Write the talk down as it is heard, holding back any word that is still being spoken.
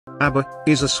Abba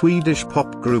is a Swedish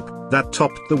pop group that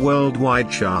topped the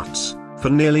worldwide charts for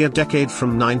nearly a decade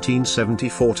from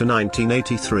 1974 to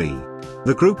 1983.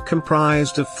 The group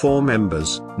comprised of 4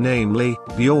 members, namely,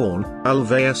 Björn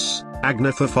Ulvaeus,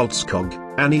 Agnetha Fältskog,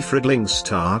 Anni-Frid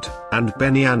Lyngstad, and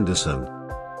Benny Andersson.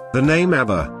 The name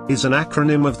Abba is an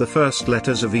acronym of the first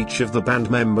letters of each of the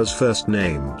band members' first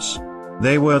names.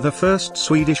 They were the first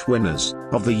Swedish winners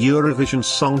of the Eurovision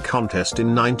Song Contest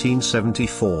in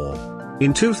 1974.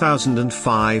 In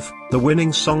 2005, the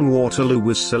winning song Waterloo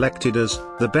was selected as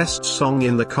the best song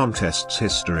in the contest's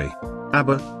history.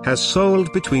 Abba has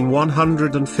sold between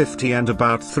 150 and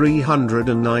about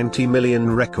 390 million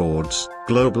records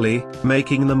globally,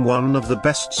 making them one of the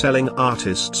best-selling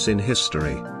artists in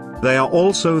history. They are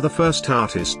also the first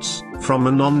artists from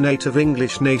a non-native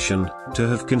English nation to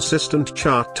have consistent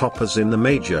chart toppers in the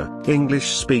major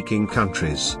English-speaking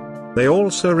countries. They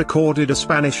also recorded a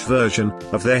Spanish version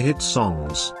of their hit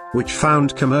songs, which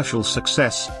found commercial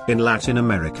success in Latin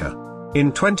America.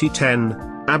 In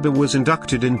 2010, Abba was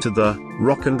inducted into the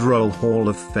Rock and Roll Hall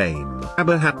of Fame.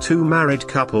 Abba had 2 married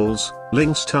couples,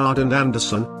 Lyngstad and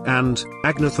Andersson, and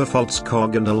Agnetha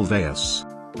Fältskog and Ulvaeus.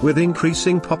 With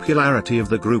increasing popularity of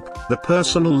the group, the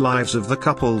personal lives of the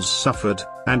couples suffered,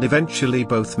 and eventually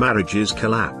both marriages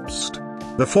collapsed.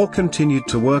 The 4 continued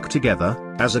to work together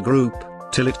as a group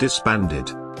till it disbanded.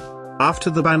 After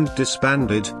the band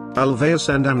disbanded, Ulvaeus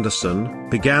and Andersson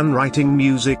began writing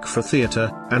music for theatre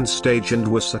and stage and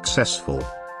were successful.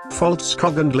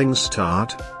 Fältskog and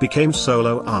Lyngstad became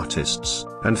solo artists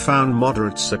and found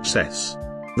moderate success.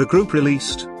 The group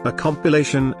released a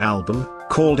compilation album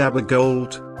called Abba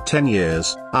Gold 10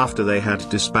 years after they had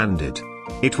disbanded.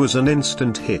 It was an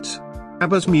instant hit.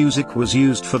 Abba's music was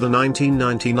used for the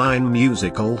 1999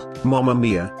 musical, Mamma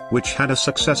Mia, which had a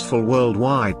successful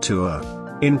worldwide tour.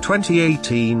 In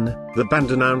 2018, the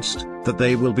band announced that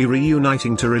they will be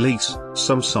reuniting to release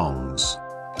some songs.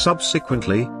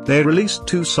 Subsequently, they released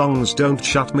 2 songs, Don't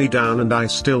Shut Me Down and I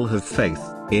Still Have Faith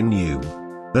in You.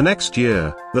 The next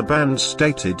year, the band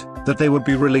stated that they would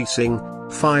be releasing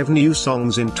 5 new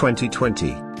songs in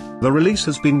 2020. The release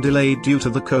has been delayed due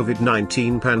to the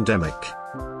COVID-19 pandemic.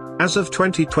 As of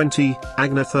 2020,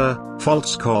 Agnetha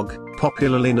Fältskog,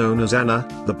 popularly known as Anna,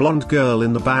 the blonde girl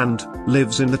in the band,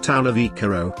 lives in the town of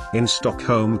Ekerö, in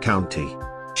Stockholm County.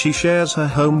 She shares her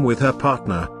home with her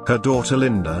partner, her daughter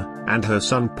Linda, and her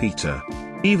son Peter.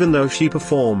 Even though she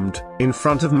performed in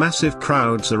front of massive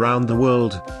crowds around the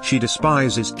world, she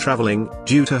despises traveling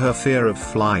due to her fear of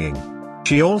flying.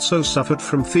 She also suffered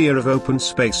from fear of open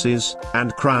spaces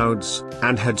and crowds,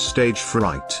 and had stage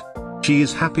fright. She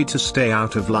is happy to stay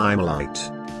out of limelight.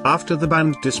 After the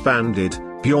band disbanded,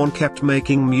 Björn kept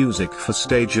making music for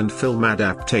stage and film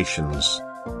adaptations.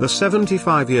 The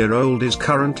 75-year-old is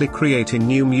currently creating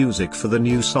new music for the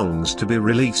new songs to be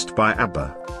released by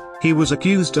Abba. He was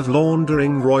accused of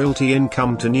laundering royalty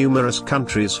income to numerous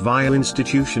countries via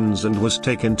institutions and was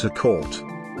taken to court.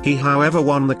 He however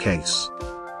won the case.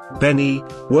 Benny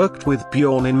worked with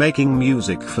Björn in making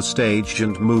music for stage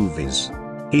and movies.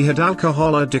 He had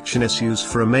alcohol addiction issues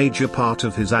for a major part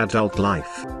of his adult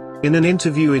life. In an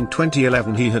interview in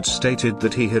 2011 he had stated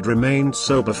that he had remained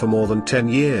sober for more than 10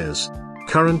 years.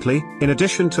 Currently, in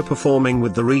addition to performing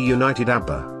with the reunited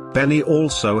Abba, Benny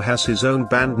also has his own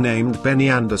band named Benny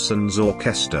Andersson's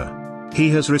Orchestra. He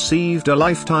has received a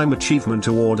Lifetime Achievement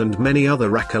Award and many other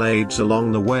accolades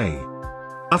along the way.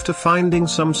 After finding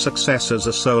some success as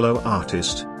a solo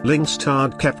artist,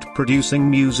 Lyngstad kept producing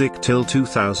music till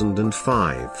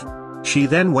 2005. She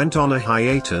then went on a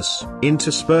hiatus,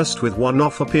 interspersed with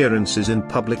one-off appearances in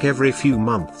public every few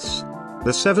months.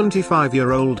 The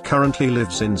 75-year-old currently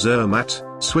lives in Zermatt,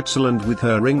 Switzerland with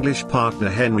her English partner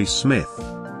Henry Smith.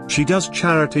 She does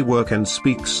charity work and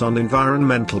speaks on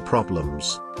environmental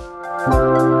problems.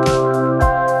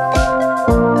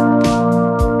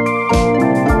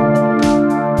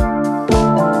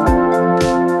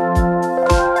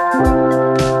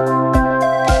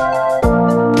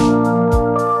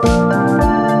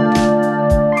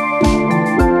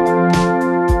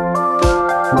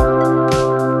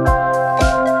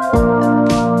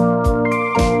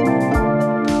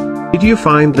 Did you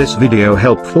find this video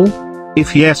helpful?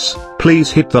 If yes,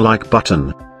 please hit the like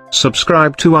button.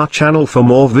 Subscribe to our channel for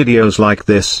more videos like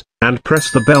this, and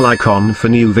press the bell icon for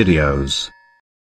new videos.